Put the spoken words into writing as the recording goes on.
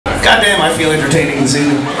Goddamn, I feel entertaining this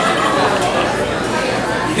evening.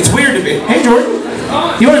 It's weird to be. Hey, Jordan,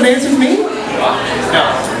 you want to dance with me? No.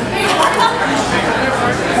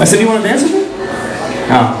 I said, you want to dance with me?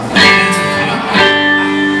 Oh.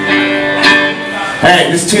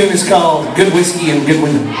 Hey, this tune is called Good Whiskey and Good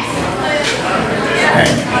Women.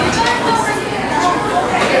 Hey.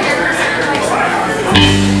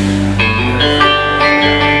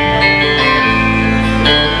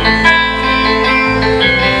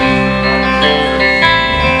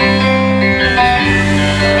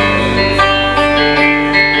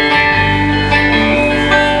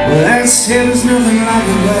 Well, I said there's nothing like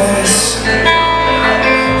a glass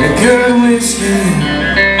of good whiskey.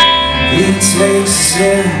 It takes a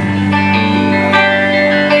sip.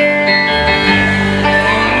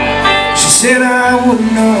 She said I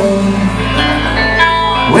wouldn't know.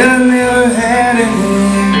 Well, I never had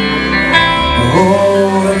anything to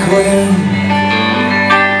hold a queen.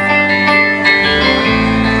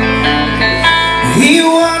 He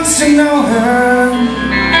wants to know her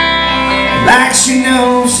like she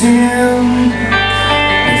knows him,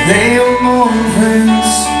 like they were more than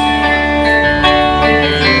friends.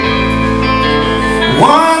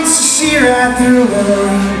 Wants to see right through her,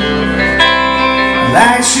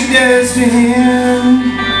 like she does to him.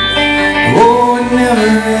 Oh, it never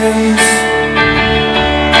ends.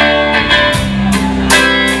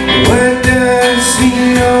 What does he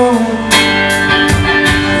know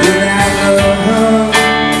that I love her?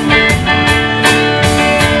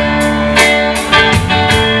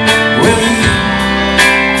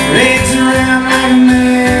 Raids around like a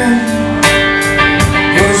man,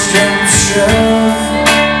 push and shove.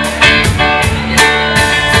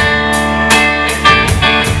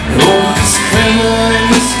 Oh, he's clever and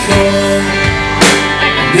he's cold.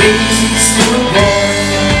 Daisy's still a boy.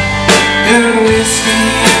 Good whiskey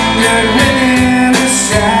and good women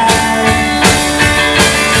aside.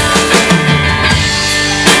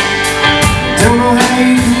 Don't know how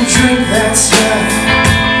you can drink that stuff.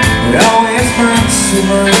 It always burns too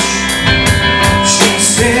much, she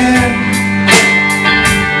said.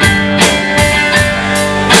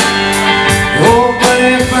 Oh, but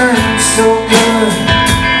it burns so good,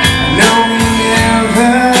 I know you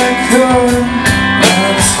never could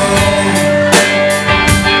understand.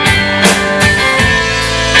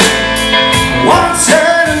 Wants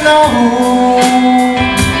her to know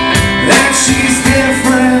that she's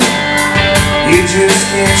different, you just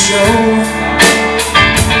can't show.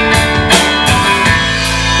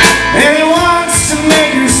 And he wants to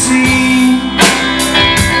make her see,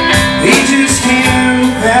 he just can't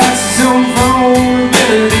look past his own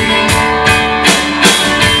vulnerability.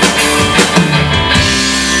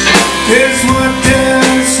 'Cause what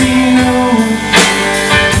does he know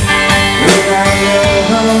about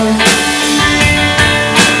love?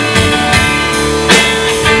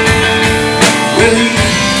 Well, he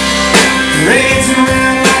raids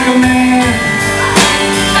around like a man,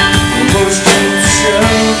 push to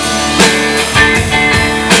shove.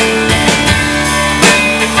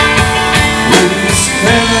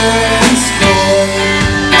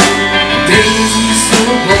 Daisy's still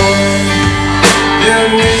a boy. Good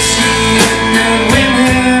whiskey and good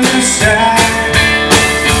women aside.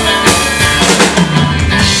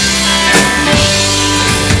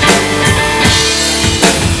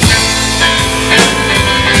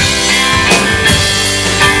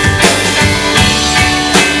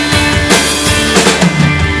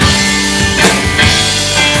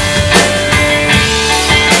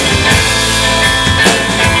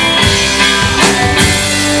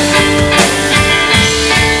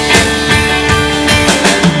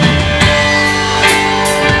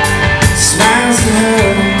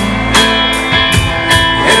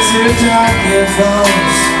 The dark hair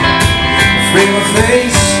falls, frame of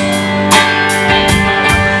face.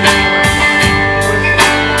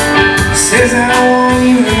 Says I want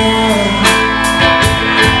you to know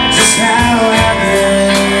just how happy I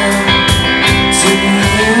am to be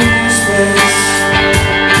in this place.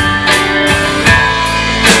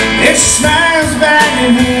 And she smiles back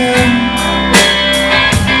at him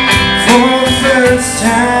for the first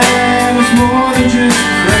time. It's more than just a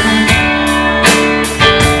friend.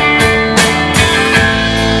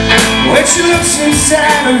 When she looks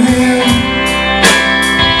inside of him,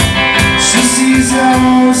 she sees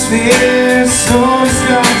all his fears, so it's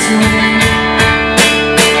gone to him.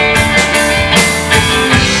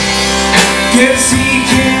 'Cause he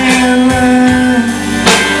can't learn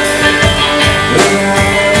about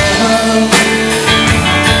love.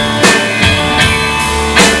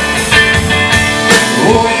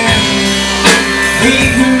 Oh, and he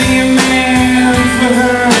can be a man for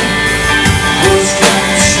her, push comes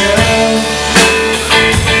to shove.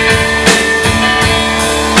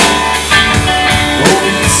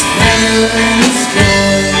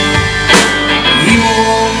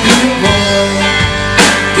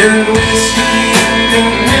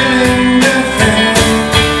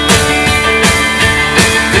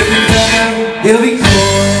 he'll be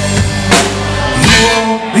coy. He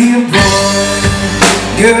won't be a boy.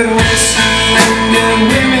 Good whiskey.